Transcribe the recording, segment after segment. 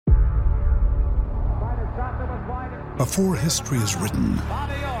Before history is written,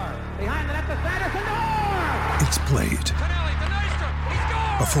 it's played.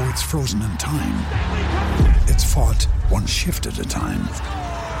 Before it's frozen in time, it's fought one shift at a time.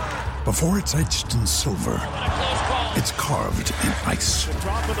 Before it's etched in silver, it's carved in ice.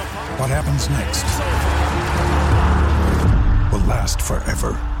 What happens next will last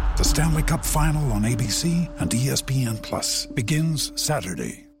forever. The Stanley Cup Final on ABC and ESPN Plus begins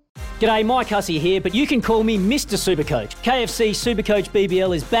Saturday. G'day, Mike Hussey here, but you can call me Mr. Supercoach. KFC Supercoach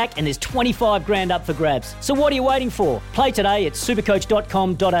BBL is back and there's 25 grand up for grabs. So what are you waiting for? Play today at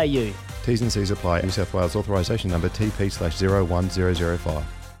supercoach.com.au. T's and C's apply. New South Wales authorisation number TP/01005.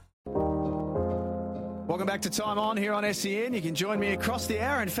 Welcome back to Time On here on SEN. You can join me across the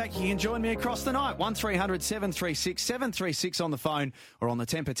hour. In fact, you can join me across the night. 1300 736 736 on the phone or on the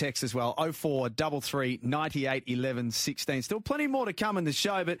temper text as well. 0433 98 11 16. Still plenty more to come in the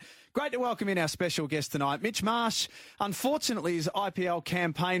show, but great to welcome in our special guest tonight. Mitch Marsh, unfortunately, his IPL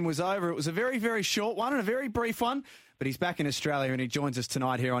campaign was over. It was a very, very short one and a very brief one, but he's back in Australia and he joins us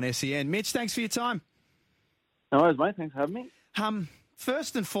tonight here on SEN. Mitch, thanks for your time. No worries, mate. Thanks for having me.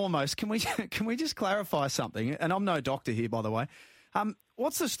 First and foremost, can we just clarify something? And I'm no doctor here, by the way.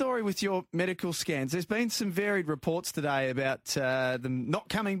 What's the story with your medical scans? There's been some varied reports today about them not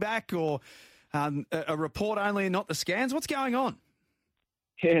coming back or a report only and not the scans. What's going on?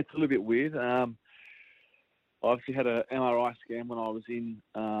 Yeah, it's a little bit weird. I obviously had an MRI scan when I was in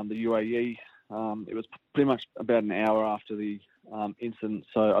the UAE. It was pretty much about an hour after the incident,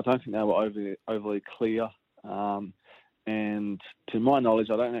 so I don't think they were overly clear. And to my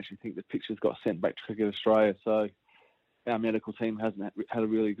knowledge, I don't actually think the pictures got sent back to Cricket Australia. So our medical team hasn't had a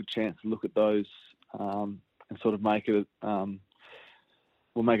really good chance to look at those and sort of make it. We'll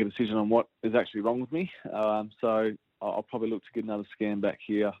make a decision on what is actually wrong with me. So I'll probably look to get another scan back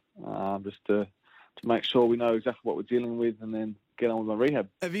here just to make sure we know exactly what we're dealing with, and then get on with my rehab.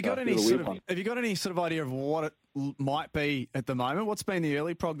 Have you got any sort of idea of what it might be at the moment? What's been the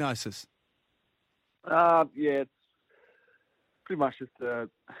early prognosis? Yeah, it's pretty much just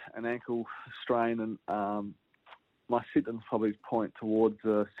an ankle strain, and my symptoms probably point towards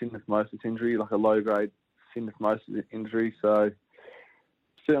a syndesmosis injury, like a low-grade syndesmosis injury. So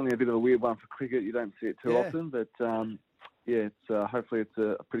certainly a bit of a weird one for cricket. You don't see it too often, but hopefully it's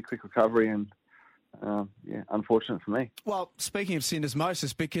a pretty quick recovery, and unfortunate for me. Well, speaking of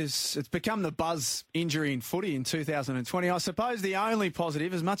syndesmosis, because it's become the buzz injury in footy in 2020, I suppose the only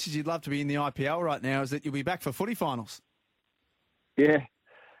positive, as much as you'd love to be in the IPL right now, is that you'll be back for footy finals. Yeah,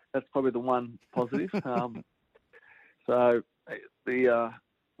 that's probably the one positive. So the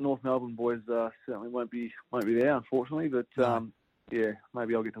North Melbourne boys certainly won't be there, unfortunately. But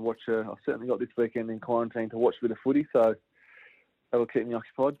maybe I'll get to watch. I've certainly got this weekend in quarantine to watch a bit of footy, so that'll keep me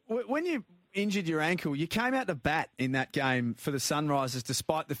occupied. When you injured your ankle, you came out to bat in that game for the Sunrisers,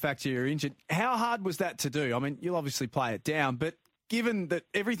 despite the fact you were injured. How hard was that to do? I mean, you'll obviously play it down, but given that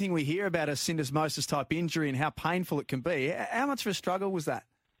everything we hear about a syndesmosis type injury and how painful it can be, how much of a struggle was that?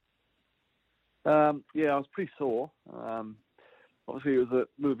 I was pretty sore. Obviously, it was a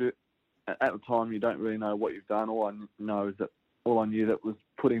little bit, at the time, you don't really know what you've done. All I knew that was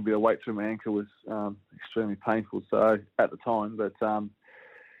putting a bit of weight through my ankle was extremely painful. So at the time, but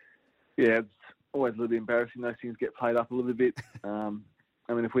it's always a little bit embarrassing. Those things get played up a little bit.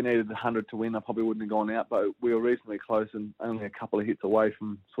 I mean, if we needed 100 to win, I probably wouldn't have gone out, but we were reasonably close and only a couple of hits away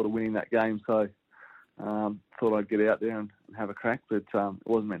from sort of winning that game. So thought I'd get out there and have a crack, but it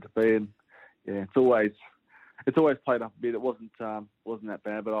wasn't meant to be. And it's always played up a bit. It wasn't that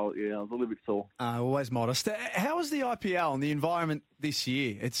bad, but I was a little bit sore. Always modest. How was the IPL and the environment this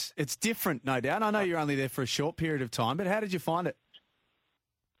year? It's different, no doubt. I know you're only there for a short period of time, but how did you find it?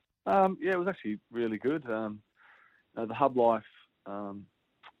 It was actually really good. The hub life,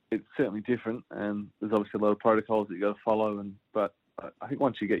 it's certainly different, and there's obviously a lot of protocols that you got to follow. But I think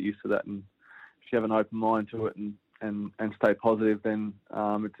once you get used to that, and if you have an open mind to it and stay positive, then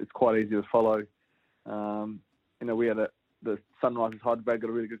it's quite easy to follow. We had the Sunrisers Hyderabad got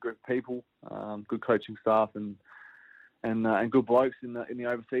a really good group of people, good coaching staff, and good blokes in the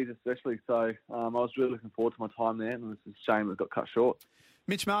overseas especially. So I was really looking forward to my time there, and it's a shame it got cut short.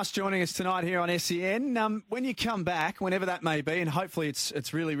 Mitch Marsh joining us tonight here on SEN. When you come back, whenever that may be, and hopefully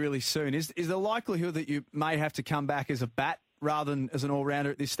it's really, really soon, is the likelihood that you may have to come back as a bat rather than as an all-rounder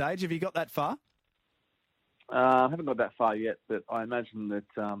at this stage? Have you got that far? I haven't got that far yet, but I imagine that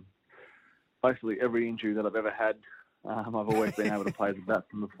basically every injury that I've ever had, I've always been able to play as a bat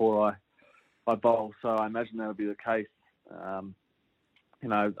from before I bowl. So I imagine that'll be the case. I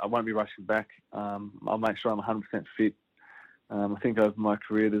won't be rushing back. I'll make sure I'm 100% fit. I think over my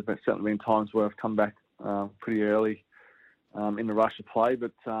career, there's certainly been times where I've come back pretty early in the rush of play.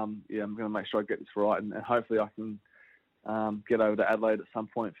 But, I'm going to make sure I get this right, and hopefully I can get over to Adelaide at some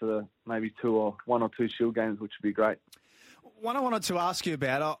point for the maybe one or two Shield games, which would be great. One I wanted to ask you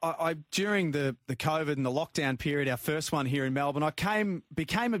about, I during the COVID and the lockdown period, our first one here in Melbourne, I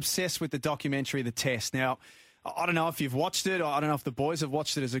became obsessed with the documentary The Test. Now, I don't know if you've watched it, or I don't know if the boys have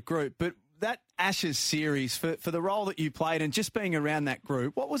watched it as a group, but that Ashes series, for the role that you played and just being around that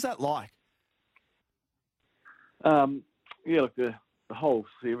group, what was that like? Look, the whole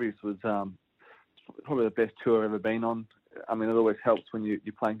series was probably the best tour I've ever been on. I mean, it always helps when you're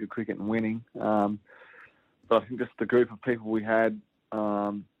playing good cricket and winning. But I think just the group of people we had,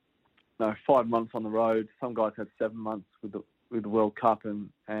 5 months on the road. Some guys had 7 months with the World Cup and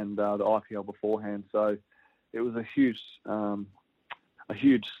the IPL beforehand. So it was a huge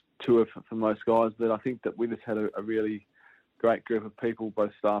tour for most guys. But I think that we just had a really great group of people,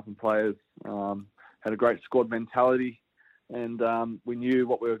 both staff and players. Had a great squad mentality, and we knew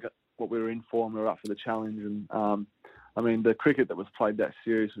what we were in for, and we were up for the challenge. And the cricket that was played that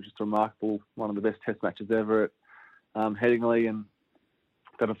series was just remarkable. One of the best Test matches ever at Headingley, and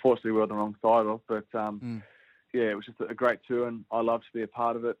that unfortunately we were on the wrong side of. But it was just a great tour, and I loved to be a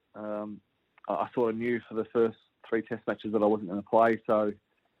part of it. I sort of knew for the first 3 Test matches that I wasn't going to play, so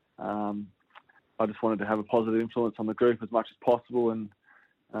I just wanted to have a positive influence on the group as much as possible, and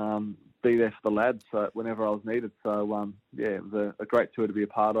be there for the lads whenever I was needed. So it was a great tour to be a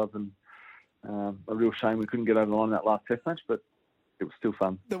part of, and a real shame we couldn't get over the line in that last Test match, but it was still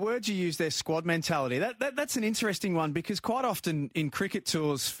fun. The word you used there, squad mentality, that's an interesting one, because quite often in cricket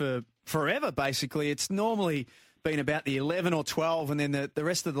tours for forever, basically, it's normally been about the 11 or 12, and then the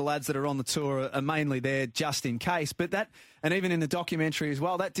rest of the lads that are on the tour are mainly there just in case. But and even in the documentary as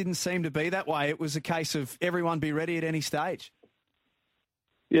well, that didn't seem to be that way. It was a case of everyone be ready at any stage.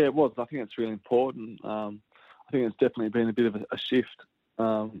 Yeah, it was. I think it's really important. I think it's definitely been a bit of a shift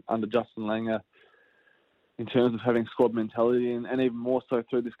under Justin Langer in terms of having squad mentality, and even more so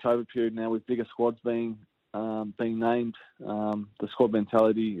through this COVID period now, with bigger squads being named. The squad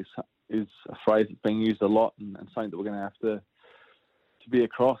mentality is a phrase that's being used a lot, and something that we're going to have to be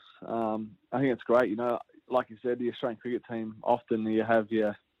across. I think it's great. Like you said, the Australian cricket team, often you have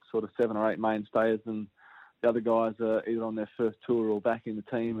your sort of 7 or 8 mainstays, and the other guys are either on their first tour or back in the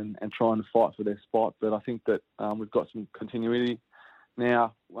team and trying to fight for their spot. But I think that we've got some continuity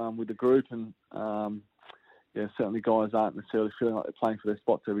now with the group, and certainly guys aren't necessarily feeling like they're playing for their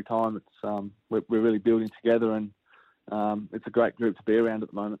spots every time. It's we're really building together, and it's a great group to be around at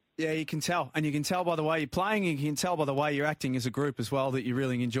the moment. Yeah, you can tell. And you can tell by the way you're playing, and you can tell by the way you're acting as a group as well that you're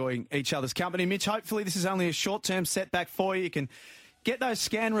really enjoying each other's company. Mitch, hopefully this is only a short-term setback for you. You can get those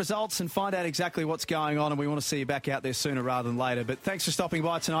scan results and find out exactly what's going on, and we want to see you back out there sooner rather than later. But thanks for stopping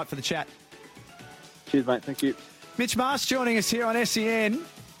by tonight for the chat. Cheers, mate. Thank you. Mitch Marsh joining us here on SEN.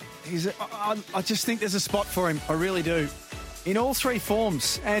 I just think there's a spot for him. I really do. In all 3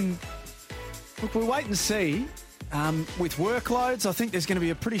 forms. And look, we'll wait and see. With workloads, I think there's going to be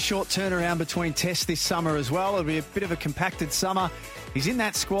a pretty short turnaround between tests this summer as well. It'll be a bit of a compacted summer. He's in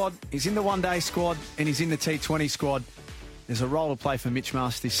that squad, he's in the one-day squad, and he's in the T20 squad. There's a role to play for Mitch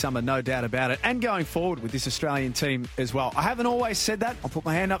Marsh this summer, no doubt about it, and going forward with this Australian team as well. I haven't always said that. I'll put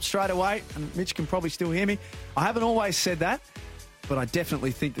my hand up straight away, and Mitch can probably still hear me. I haven't always said that, but I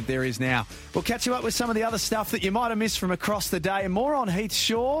definitely think that there is now. We'll catch you up with some of the other stuff that you might have missed from across the day, and more on Heath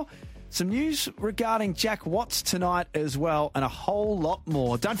Shaw. Some news regarding Jack Watts tonight as well, and a whole lot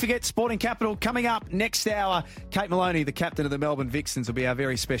more. Don't forget, Sporting Capital coming up next hour. Kate Maloney, the captain of the Melbourne Vixens, will be our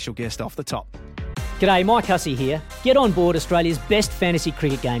very special guest off the top. G'day, Mike Hussey here. Get on board Australia's best fantasy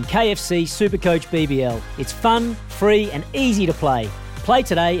cricket game, KFC Supercoach BBL. It's fun, free and easy to play. Play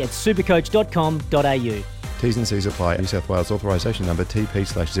today at supercoach.com.au. T's and C's apply. New South Wales authorisation number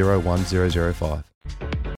TP/01005.